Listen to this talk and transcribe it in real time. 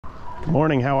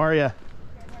Morning, how are you? Good,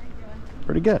 how are you doing?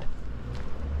 Pretty good.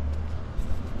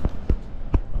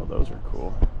 Oh, those are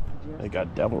cool. They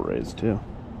got devil rays too.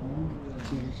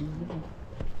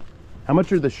 How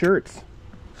much are the shirts?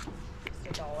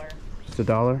 Just $1. Just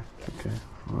 $1? Okay.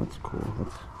 Well, that's cool.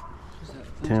 That's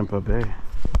Tampa Bay.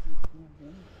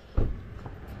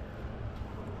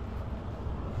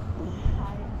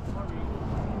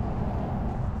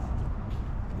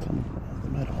 Some of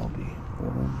them might all be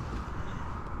warm.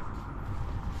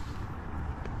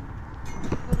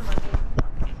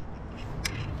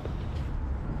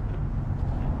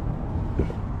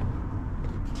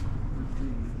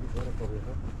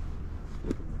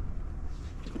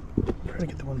 Try to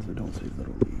get the ones that don't say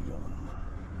Little League on them.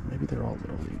 Maybe they're all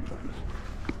Little League ones.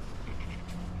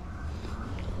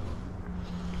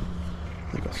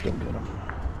 I think I'll still get them.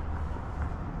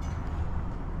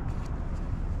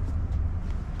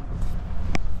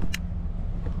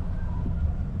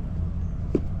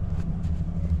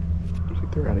 Looks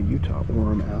like they're out of Utah.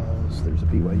 Warm Owls. There's a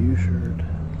BYU shirt.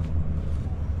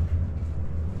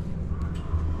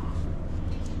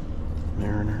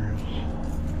 Mariners.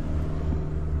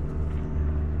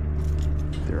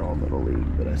 They're all Little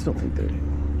League, but I still think they're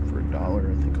for $1.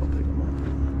 I think I'll pick them up.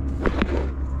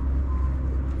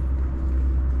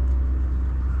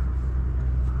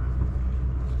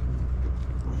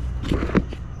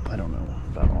 I don't know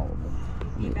about all of them.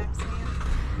 Feedback stand?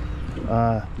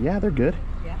 Yeah, they're good.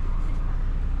 Yeah.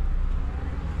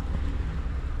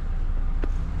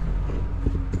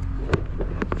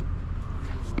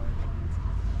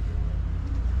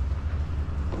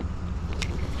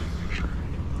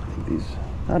 I think these,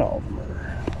 not all of them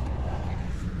are,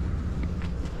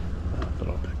 but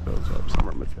I'll pick those up. Some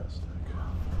are majestic.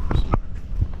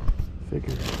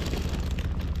 Figure.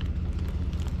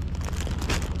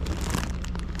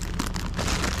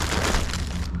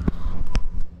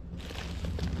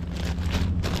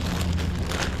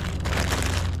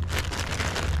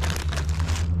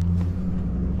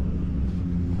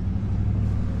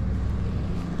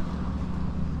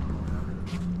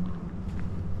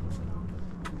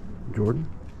 Jordan?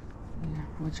 Yeah.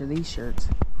 How much are these shirts?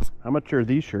 How much are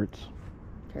these shirts?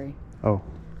 Terry. Oh,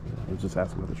 I was just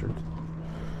asking about the shirts.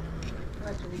 How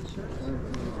much are these shirts?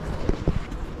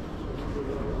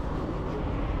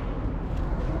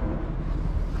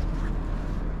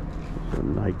 A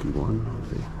Nike one.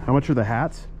 Let's see. How much are the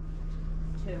hats?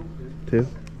 2. 2?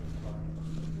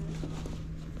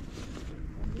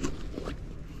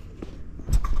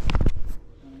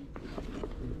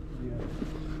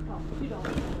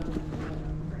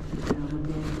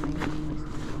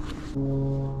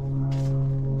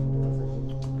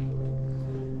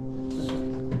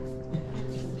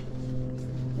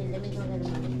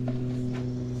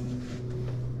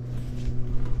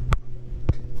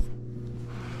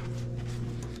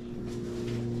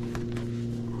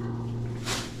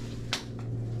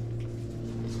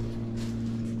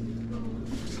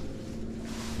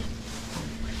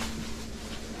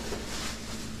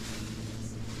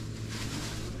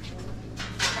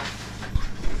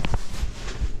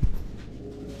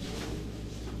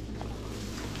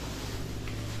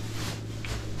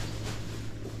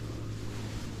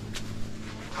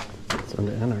 Son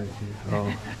of Anarchy.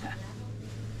 Oh.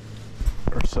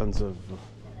 Or Sons of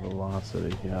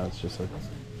Velocity. Yeah, it's just like.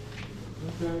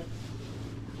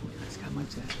 That's how much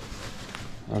that.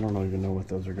 I don't even know what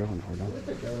those are going for now.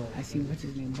 I see what's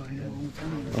his name buying it all the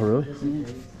time. Oh, really?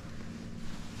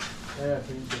 Yeah.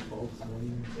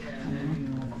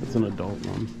 It's an adult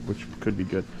one, which could be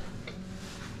good.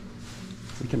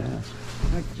 We can ask.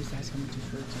 I could just ask how much his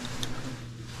shirts are.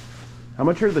 How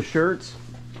much are the shirts?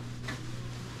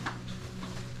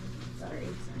 Sorry.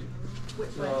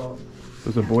 Which one?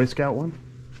 There's a Boy Scout one?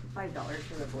 $5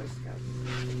 for the Boy Scouts.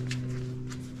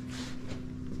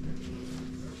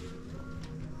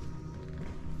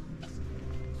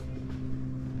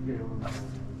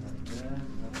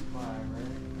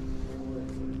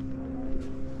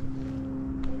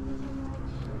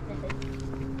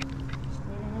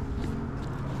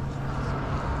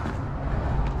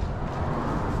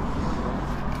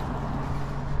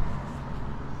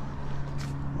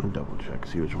 I'll double check,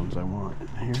 see which ones I want in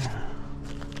here.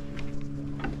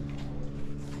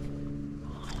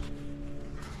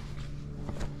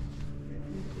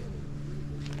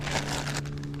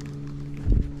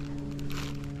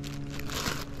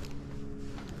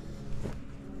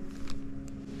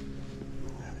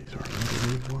 These aren't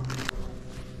Little League ones.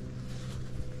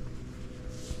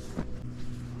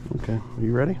 Okay, are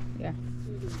you ready? Yeah.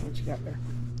 What you got there?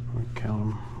 I'll count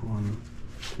them. 1,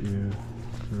 2,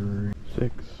 3,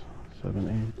 6,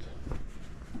 7,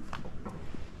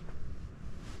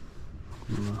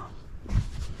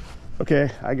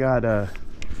 Okay, I got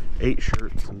 8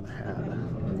 shirts and a hat.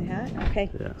 And the hat? Okay.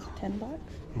 Yeah. $10.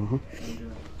 Mm-hmm.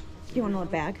 Do you want a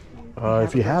bag?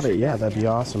 If you have it, yeah, that'd be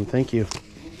awesome. Thank you.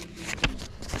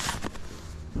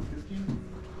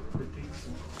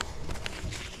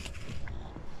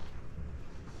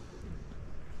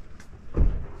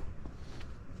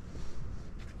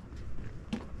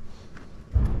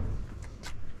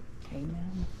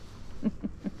 Amen.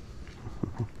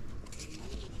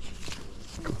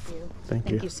 Thank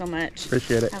you. Thank you so much.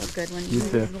 Appreciate it. Have a good one. You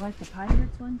too. You like the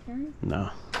Pirates one, Terry? No.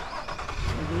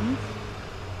 These?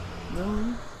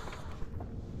 Really?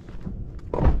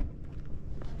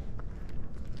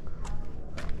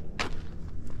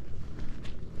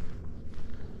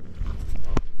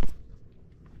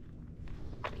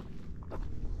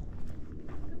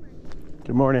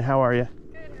 Good morning. How are you?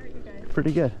 Good, how are you guys?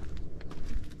 Pretty good.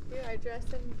 You are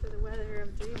dressing for the weather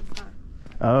of dreams, huh?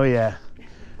 Oh yeah.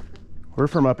 We're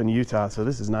from up in Utah, so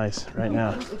this is nice right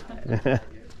now.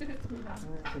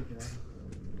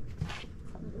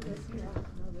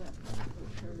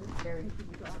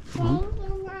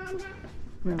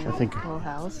 I think. Full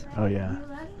House. Oh yeah.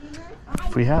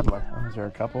 If we had like, is there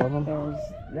a couple of them? There's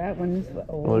that one's the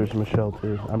old. Well, there's Michelle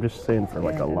too. I'm just saying for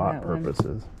like Yeah, a and lot that one.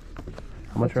 purposes.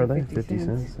 How much Those are are they? 50 50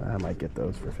 cents. cents? I might get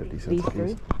those for 50 cents These a piece.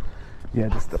 three? Yeah,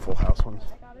 just the Full House ones.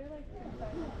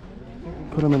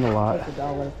 Put them in the lot. It's $1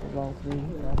 for all three.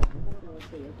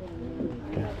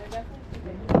 Okay.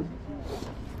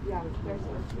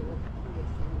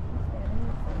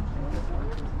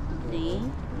 See?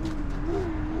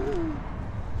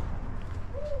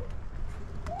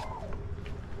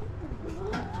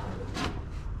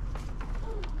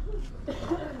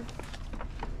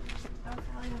 I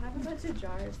have a bunch of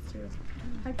jars too.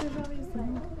 I could always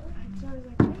like,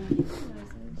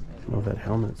 Oh, that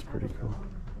helmet's pretty cool.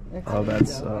 Oh,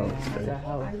 that's okay. The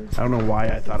house. I don't know why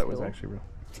I thought it was actually real.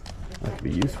 That could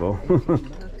be useful.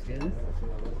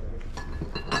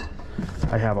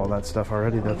 I have all that stuff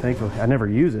already though, thankfully. I never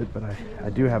use it, but I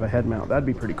do have a head mount. That'd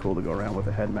be pretty cool to go around with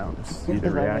a head mount. Just see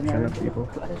the reaction of people.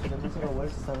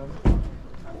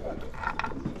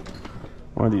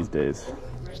 One of these days.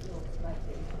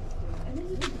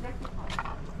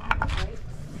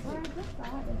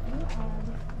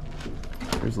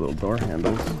 There's little door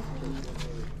handles.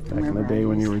 Back in the day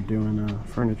when you were doing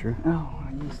furniture. Oh,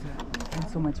 I used to spend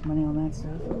so much money on that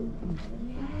stuff.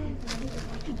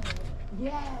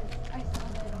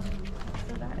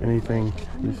 Anything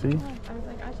you see? I was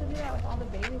like, I should do that with all the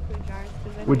baby food jars.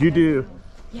 Would you do?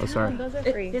 Oh, sorry. Those are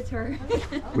free. It's her.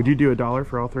 Would you do $1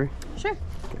 for all 3? Sure.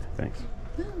 Okay, thanks.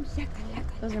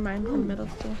 Those are mine from middle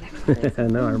school.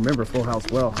 No, I remember Full House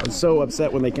well. I was so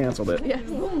upset when they canceled it. Yeah.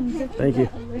 Thank you.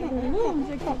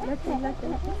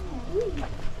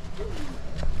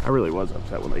 I really was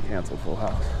upset when they canceled Full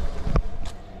House.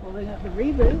 Well, they got the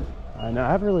reboot. I know. I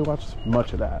haven't really watched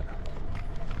much of that.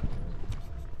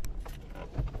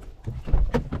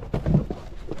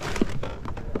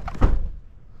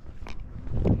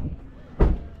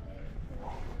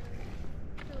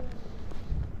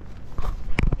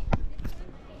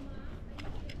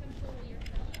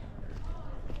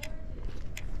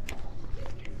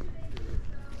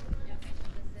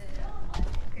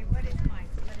 Okay, what is mine?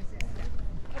 What is this then?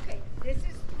 Okay, this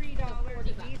is $3.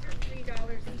 These are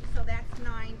 $3 each, so that's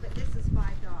 9, but this is $5.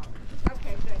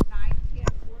 Okay, good. 9, 10,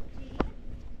 14.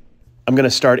 I'm going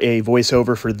to start a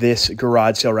voiceover for this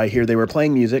garage sale right here. They were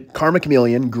playing music. Karma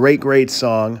Chameleon, great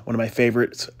song. One of my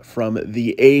favorites from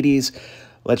the 80s.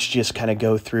 Let's just kind of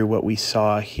go through what we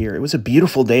saw here. It was a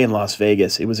beautiful day in Las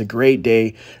Vegas. It was a great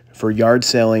day for yard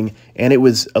selling, and it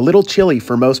was a little chilly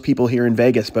for most people here in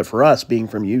Vegas, but for us, being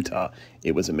from Utah,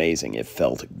 it was amazing. It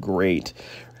felt great.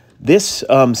 This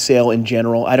sale in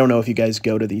general, I don't know if you guys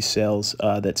go to these sales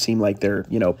that seem like they're,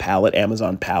 you know,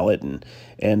 Amazon pallet and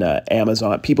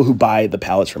Amazon, people who buy the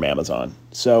pallets from Amazon.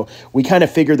 So we kind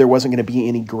of figured there wasn't going to be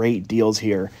any great deals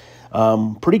here.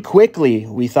 Pretty quickly,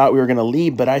 we thought we were going to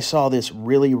leave, but I saw this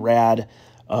really rad,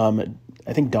 I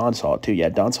think Don saw it too. Yeah,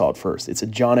 Don saw it first. It's a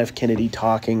John F. Kennedy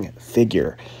talking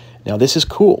figure. Now, this is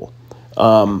cool.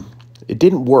 It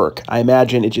didn't work. I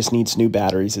imagine it just needs new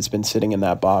batteries. It's been sitting in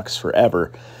that box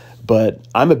forever. But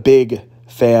I'm a big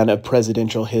fan of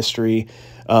presidential history,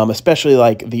 especially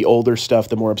like the older stuff,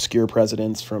 the more obscure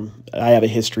presidents I have a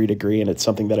history degree, and it's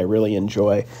something that I really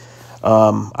enjoy.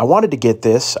 I wanted to get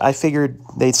this. I figured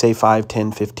they'd say 5,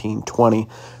 10, 15, 20.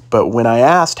 But when I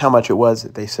asked how much it was,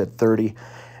 they said 30.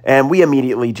 And we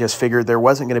immediately just figured there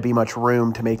wasn't going to be much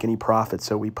room to make any profit,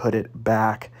 so we put it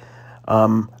back.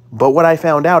 But what I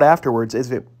found out afterwards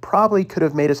is it probably could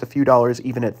have made us a few dollars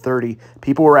even at 30.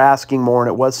 People were asking more, and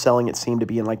it was selling. It seemed to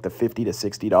be in like the $50 to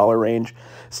 $60 range.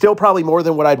 Still probably more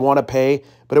than what I'd want to pay,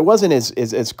 but it wasn't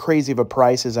as crazy of a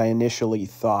price as I initially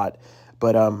thought.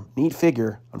 But neat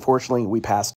figure. Unfortunately, we passed